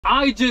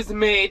I just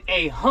made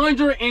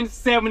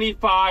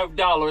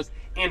 $175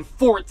 in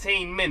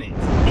 14 minutes.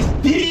 It's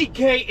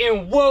DK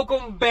and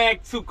welcome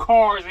back to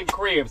Cars and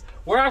Cribs,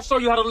 where I show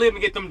you how to live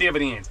and get them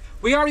dividends.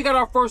 We already got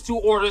our first 2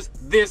 orders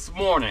this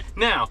morning.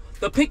 Now,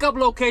 the pickup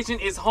location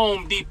is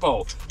Home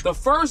Depot. The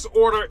first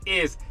order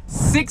is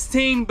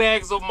 16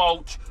 bags of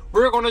mulch.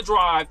 We're gonna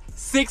drive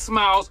 6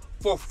 miles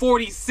for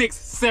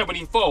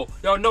 $46.74.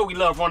 Y'all know we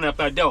love running up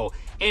that dough.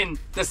 And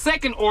the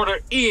second order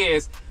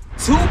is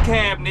 2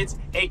 cabinets,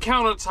 a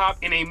countertop,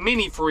 and a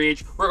mini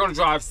fridge. We're gonna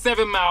drive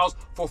 7 miles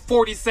for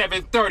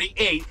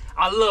 $47.38.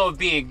 I love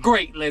being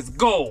great. Let's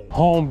go.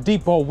 Home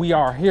Depot, we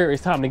are here.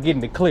 It's time to get in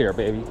the clear,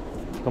 baby.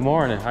 Good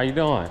morning. How you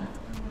doing?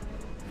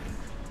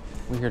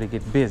 We're here to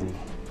get busy.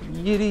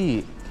 Get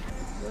it.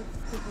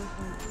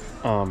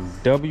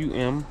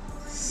 WM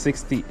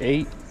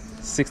 68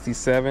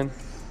 67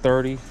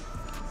 30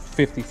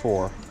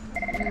 54.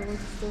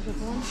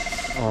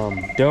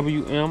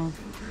 WM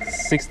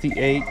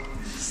 68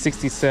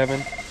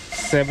 67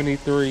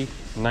 73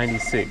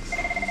 96.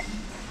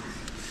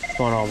 What's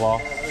going on,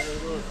 Wall?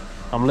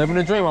 I'm living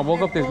the dream. I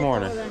woke up this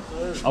morning.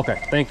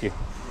 Okay, thank you.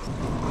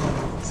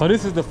 So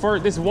this is the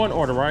first. This is one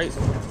order, right?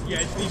 Yeah,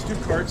 it's these 2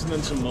 carts and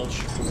then some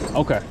mulch.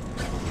 Okay.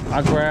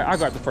 I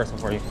grab the first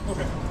one for you.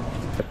 Okay.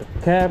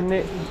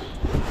 Cabinet.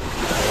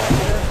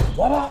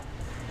 What up?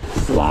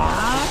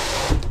 Slide.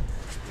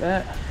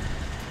 That.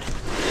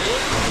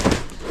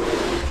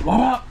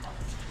 What up?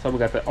 So we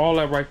got all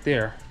that right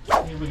there.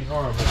 It's really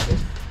hard with it.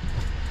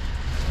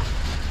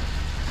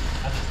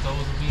 I just those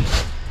of me.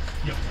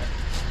 Yep.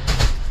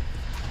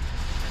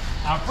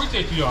 I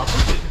appreciate you, y'all. I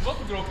appreciate you. Most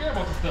people don't care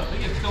about this stuff. They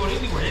get thrown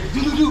anywhere.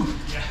 They do.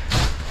 Yeah.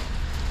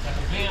 That's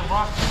a van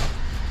rock.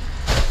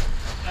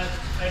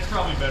 That's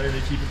probably better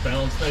to keep it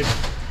balanced, in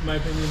my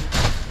opinion.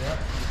 Yeah.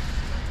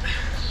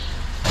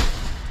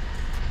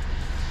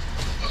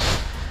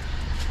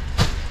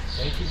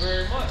 Thank you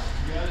very much.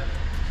 You got it.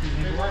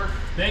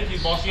 Thank you,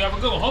 boss. You have a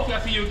good one. Hopefully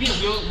I see you again.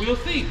 We'll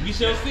see. We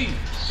shall see.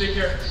 Take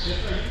care. Yes,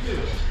 sir. You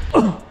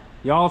too.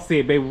 Y'all see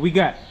it, baby. We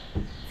got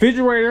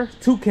refrigerator,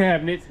 2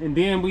 cabinets, and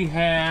then we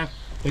have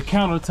the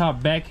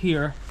countertop back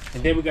here,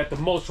 and then we got the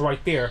mulch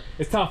right there.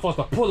 It's time for us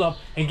to pull up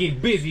and get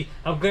busy.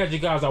 I'm glad you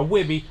guys are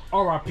with me.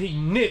 R.I.P.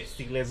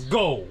 Nipsey. Let's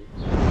go.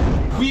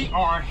 We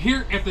are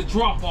here at the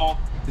drop-off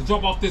to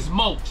drop off this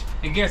mulch,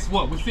 and guess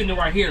what? We're sitting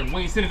right here.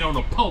 We ain't sitting on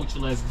the porch.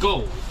 Let's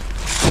go.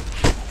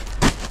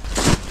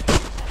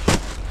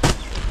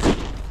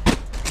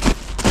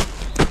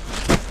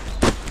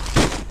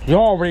 You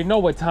already know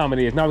what time it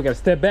is. Now we gotta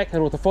step back,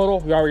 head with the photo.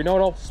 You already know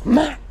though.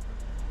 Smack!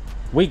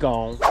 We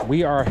gone.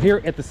 We are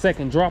here at the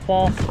second drop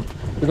off.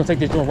 We're gonna take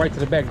this joint right to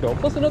the back door.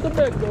 What's another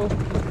back door?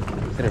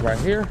 Set it right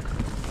here.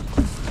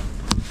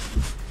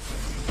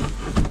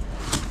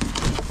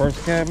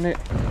 First cabinet.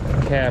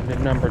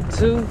 Cabinet number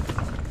 2.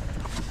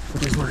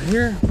 Put this right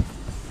here.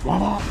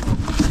 Voila.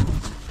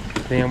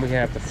 Then we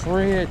have the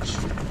fridge.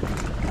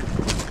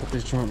 Put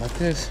this joint like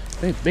this.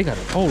 They got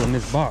a hole in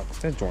this box.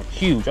 That joint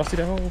huge. Y'all see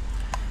that hole?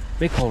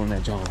 Big hole in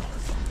that joint.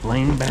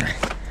 Lean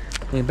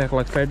back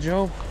like Fat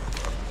Joe.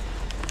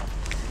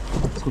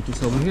 Let's put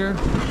this over here,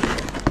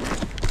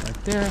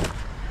 right there.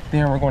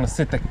 Then we're going to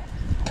sit the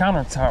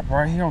countertop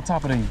right here on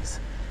top of these.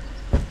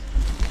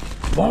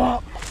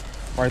 Voila!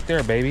 Right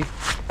there, baby.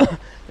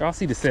 Y'all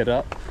see the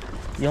setup.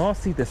 Y'all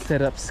see the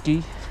setup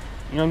ski.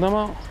 You know what I'm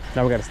talking about?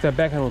 Now we got to step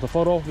back and with the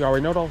photo. You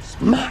already know those.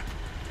 Smack!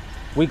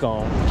 We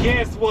gone.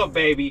 Guess what,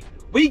 baby?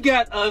 We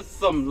got us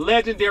some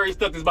legendary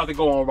stuff that's about to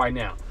go on right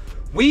now.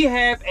 We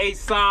have a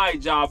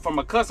side job from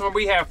a customer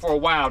we have for a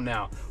while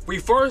now. We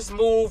first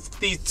moved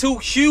these 2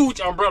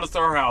 huge umbrellas to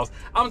her house.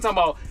 I'm talking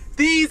about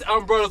these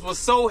umbrellas were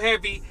so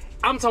heavy.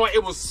 I'm talking about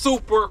it was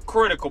super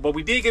critical, but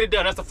we did get it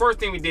done. That's the first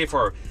thing we did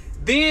for her.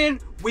 Then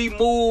we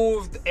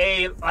moved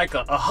a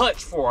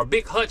hutch for her, a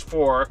big hutch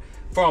for her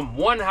from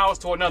one house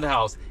to another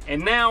house.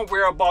 And now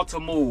we're about to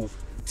move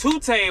 2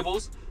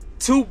 tables,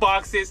 2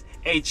 boxes,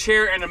 a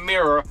chair, and a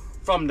mirror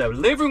from the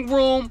living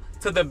room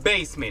to the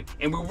basement,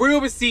 and we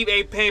will receive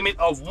a payment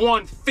of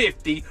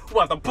 $150.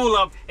 We're about to pull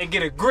up and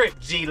get a grip,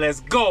 G. Let's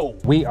go.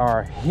 We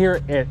are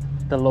here at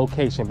the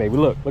location, baby.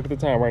 Look at the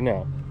time right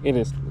now. It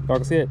is,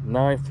 like I said,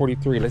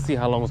 9:43. Let's see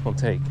how long it's gonna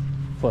take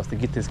for us to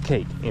get this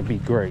cake and be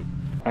great.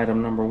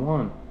 Item number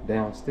 1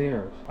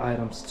 downstairs.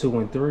 Items 2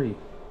 and 3.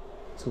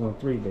 2 and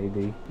 3,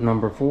 baby.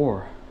 Number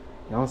 4.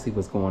 Y'all see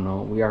what's going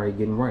on. We already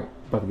getting right.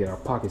 About to get our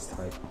pockets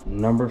tight.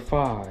 Number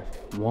 5.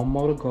 1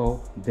 more to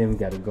go. Then we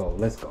gotta go.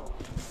 Let's go.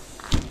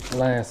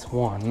 Last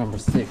one, number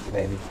 6,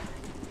 baby.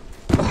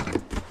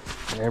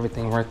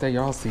 Everything right there,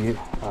 y'all see it.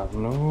 I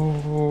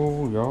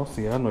know y'all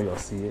see it. I know y'all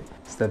see it.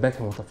 Step back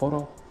and with the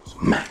photo.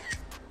 Smack!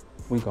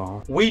 We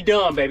gone. We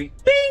done, baby.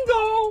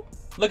 Bingo!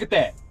 Look at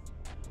that.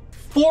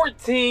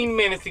 14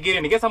 minutes to get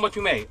in. And guess how much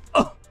we made?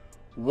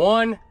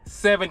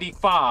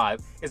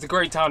 $175. It's a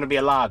great time to be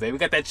alive, baby. We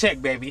got that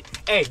check, baby.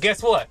 Hey,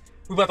 guess what?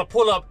 We about to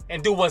pull up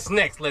and do what's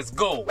next. Let's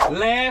go.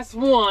 Last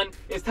one.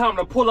 It's time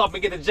to pull up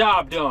and get the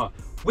job done.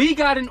 We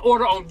got an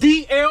order on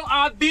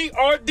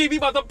DLIDRD. We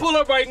about to pull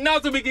up right now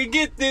so we can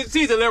get this.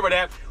 She's delivered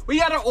that. we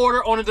got an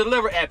order on the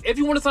Deliver app. If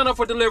you want to sign up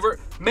for Deliver,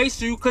 make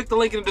sure you click the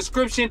link in the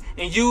description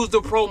and use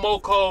the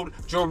promo code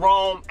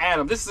Jerome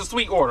Adam. This is a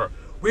sweet order.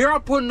 We are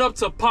putting up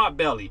to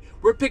Potbelly.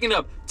 We're picking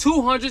up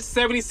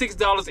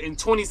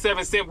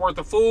 $276.27 worth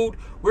of food.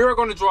 We are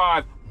going to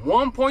drive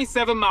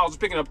 1.7 miles,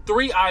 picking up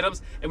 3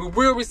 items, and we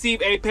will receive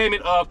a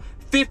payment of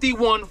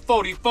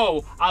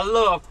 $51.44. I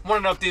love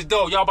running up this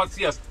dough. Y'all about to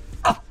see us.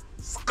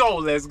 Let's go,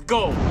 let's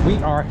go. We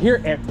are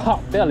here at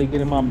Potbelly,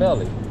 getting my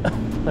belly.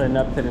 Putting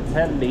up to the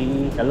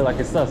telly. That look like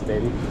it's us,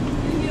 baby. You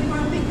get for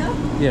a pickup?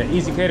 Yeah,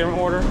 easy catering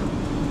order.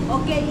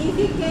 Okay,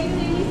 easy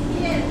catering is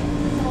here.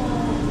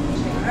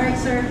 All right,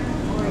 sir.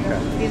 Okay.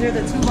 These are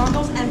the 2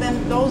 bundles, and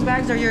then those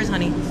bags are yours,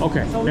 honey.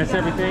 Okay, So that's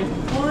everything?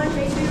 1, 2,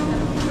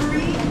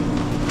 3, and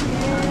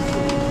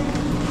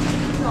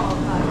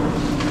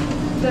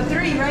The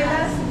 3, right,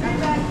 Les?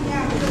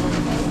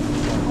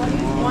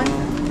 1, 2,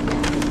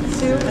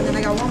 and then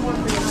I got 1 more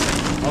for you.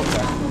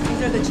 Okay.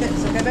 These are the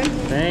chips, okay, babe?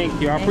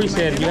 Thank you, I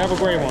appreciate it. You have a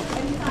great one.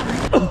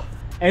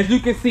 As you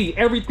can see,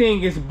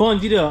 everything is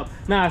bungeed up.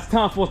 Now it's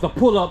time for us to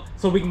pull up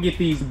so we can get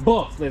these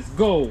bucks. Let's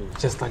go.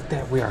 Just like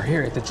that, we are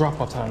here at the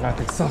drop-off time. Knock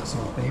it sucks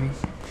on, baby.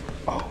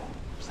 Oh,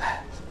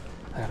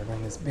 I gotta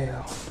ring this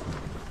bell.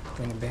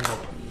 Ring the bell,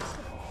 please.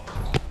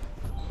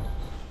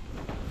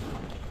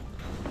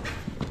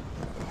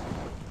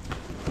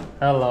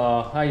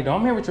 Hello, how you doing?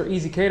 I'm here with your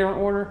easy catering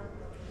order.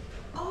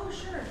 oh,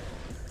 sure.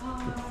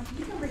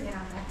 You can bring it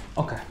on there.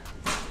 Okay.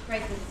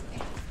 Right this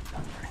way.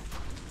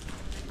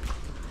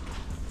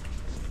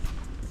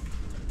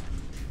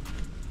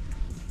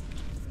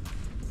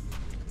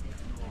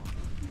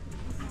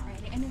 Alright,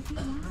 and if you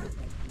want,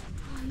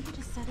 you can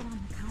just set it on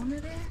the counter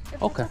there.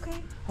 If Okay. That's okay.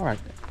 All right.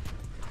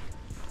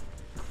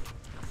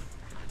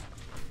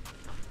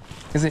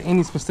 Is there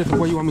any specific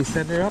way you want me to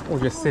set it up, or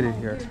just sit it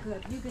here? You're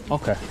good. You could just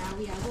Okay. take it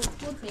out. Yeah, we'll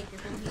take it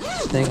from here.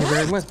 Thank you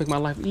very much. Make my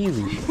life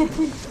easy.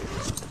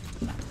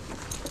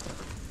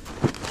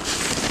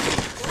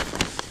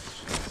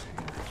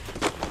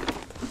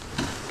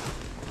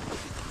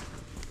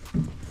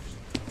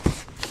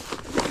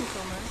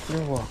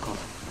 You're welcome.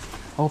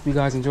 I hope you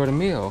guys enjoy the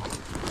meal.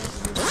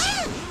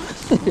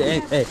 Hey,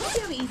 hey. Hope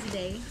you have an easy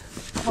day.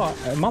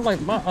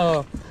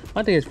 Oh,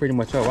 my day is pretty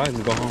much over. I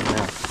can go home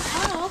now.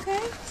 Oh, okay.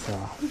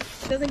 So,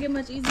 Doesn't get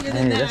much easier than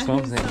hey, that. that's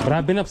what I'm saying. So- But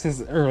I've been up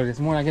since early this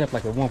morning. I get up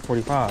like at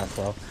 1:45.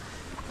 So,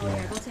 Oh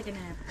yeah, go take a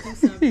nap. Do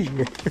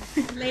something.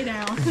 Lay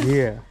down.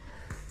 yeah.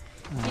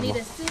 You need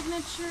a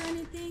signature or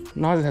anything?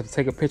 No, I just have to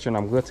take a picture and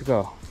I'm good to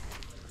go.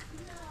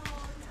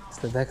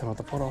 Step back on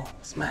the photo.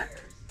 Smack.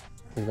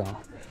 He's gone.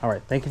 All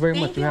right. Thank you very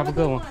much. You have a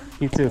good one.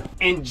 You too.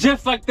 And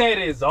just like that,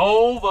 it's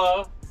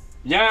over.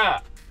 Yeah.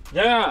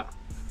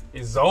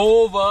 It's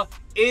over.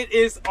 It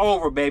is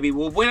over, baby.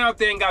 We went out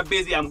there and got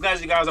busy. I'm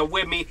glad you guys are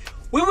with me.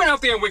 We went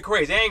out there and went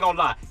crazy. I ain't gonna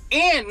lie.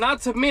 And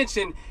not to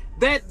mention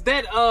that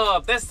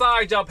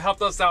side job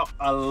helped us out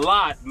a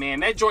lot, man.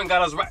 That joint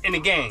got us right in the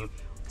game.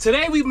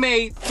 Today we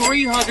made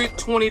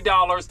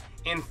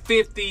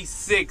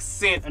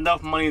 $320.56,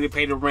 enough money to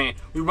pay the rent.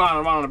 We ride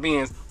around the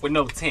bins with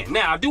no tent.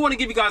 Now I do want to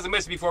give you guys a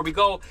message before we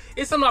go.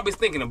 It's something I've been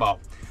thinking about.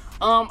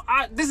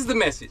 This is the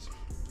message.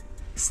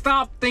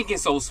 Stop thinking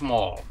so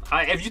small.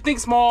 If you think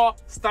small,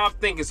 stop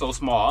thinking so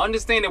small.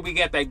 Understand that we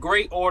got that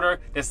great order,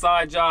 that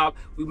side job.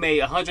 We made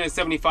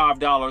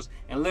 $175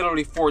 in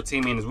literally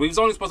 14 minutes. We was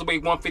only supposed to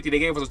make $150. They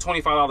gave us a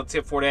 $25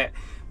 tip for that.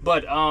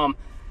 But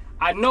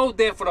I know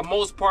that for the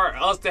most part,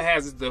 us that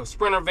has the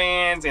Sprinter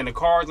vans and the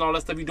cars and all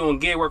that stuff, you doing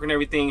gig work and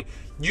everything,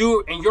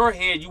 you in your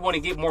head, you want to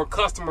get more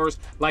customers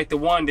like the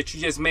one that you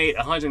just made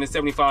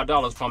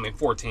 $175 from in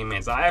 14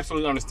 minutes. I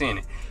absolutely understand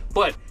it.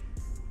 But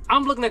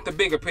I'm looking at the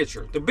bigger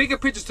picture. The bigger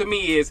picture to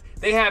me is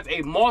they have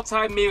a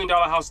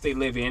multi-million-dollar house they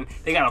live in.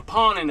 They got a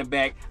pond in the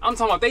back. I'm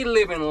talking about they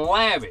live in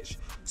lavish.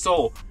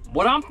 So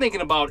what I'm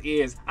thinking about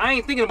is, I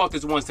ain't thinking about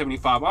this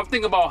 175. I'm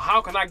thinking about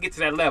how can I get to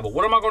that level?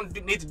 What am I going to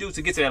need to do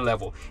to get to that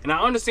level? And I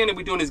understand that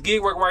we're doing this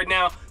gig work right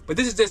now, but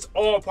this is just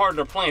all part of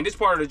the plan. This is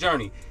part of the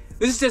journey.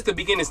 This is just the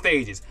beginning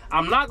stages.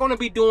 I'm not going to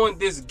be doing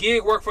this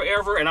gig work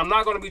forever, and I'm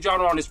not going to be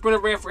driving on this Sprinter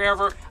van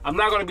forever. I'm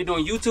not going to be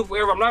doing YouTube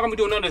forever. I'm not going to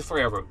be doing none of this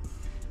forever.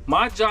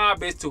 My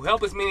job is to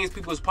help as many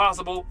people as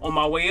possible on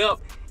my way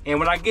up, and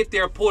when I get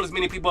there, pull as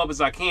many people up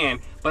as I can.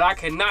 But I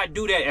cannot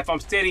do that if I'm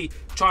steady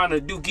trying to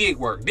do gig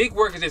work. Gig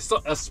work is just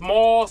a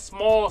small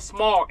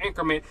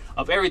increment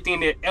of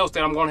everything else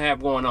that I'm going to have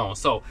going on.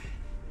 So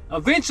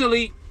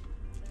eventually,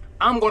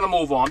 I'm going to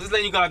move on. I'm just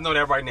letting you guys know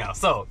that right now.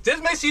 So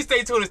just make sure you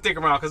stay tuned and stick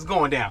around because it's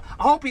going down.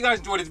 I hope you guys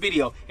enjoyed this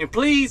video. And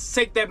please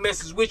take that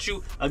message with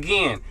you.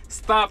 Again,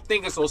 stop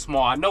thinking so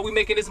small. I know we're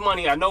making this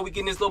money. I know we're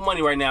getting this little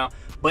money right now.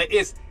 But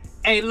it's,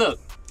 hey, look,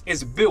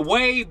 it's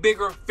way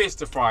bigger fish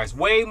to fry. It's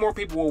way more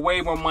people with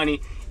way more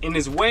money. And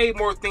there's way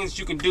more things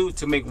you can do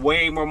to make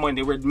way more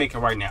money than we're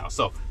making right now.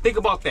 So think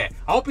about that.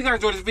 I hope you guys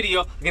enjoyed this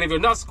video. Again, if you're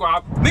not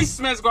subscribed, make sure you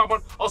smash the subscribe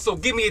button. Also,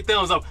 give me a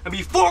thumbs up. And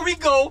before we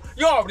go,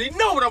 you already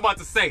know what I'm about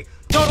to say.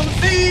 Throw them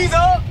C's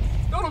up.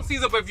 Throw them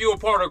C's up if you're a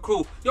part of the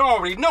crew. You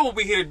already know what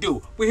we're here to do.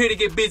 We're here to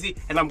get busy,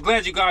 and I'm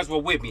glad you guys were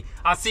with me.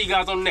 I'll see you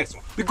guys on the next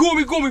one. Be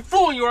going,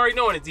 fooling. You already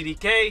know it. It's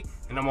DDK,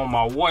 and I'm on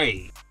my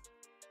way.